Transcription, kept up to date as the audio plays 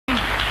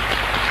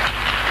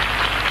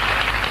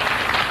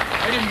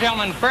Ladies and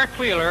gentlemen, Bert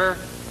Wheeler,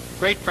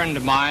 great friend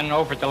of mine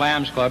over at the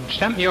Lambs Club,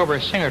 sent me over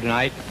a singer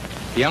tonight,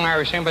 a young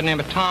Irish singer by the name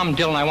of Tom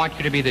Dillon. I want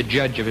you to be the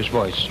judge of his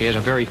voice. He has a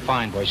very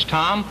fine voice.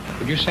 Tom,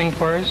 would you sing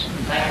for us?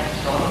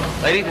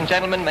 Ladies and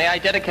gentlemen, may I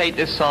dedicate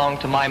this song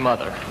to my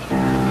mother. M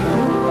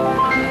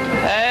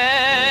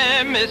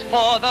is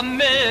for the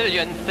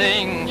million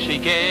things she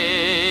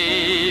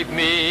gave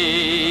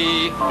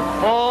me.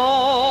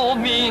 O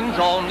means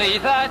only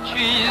that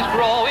she's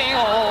growing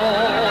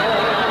old.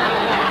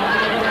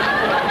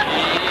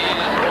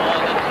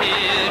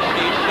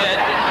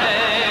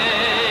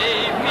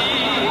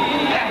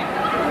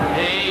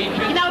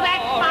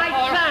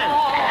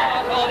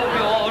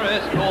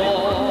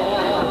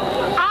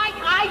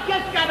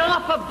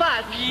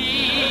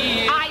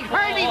 I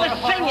heard he was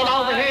singing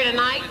over here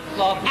tonight, and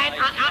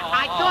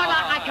I thought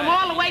I'd come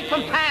all the way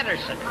from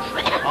Patterson.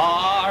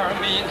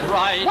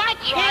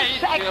 Watch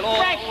his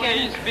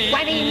expression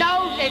when he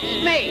knows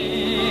it's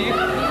me.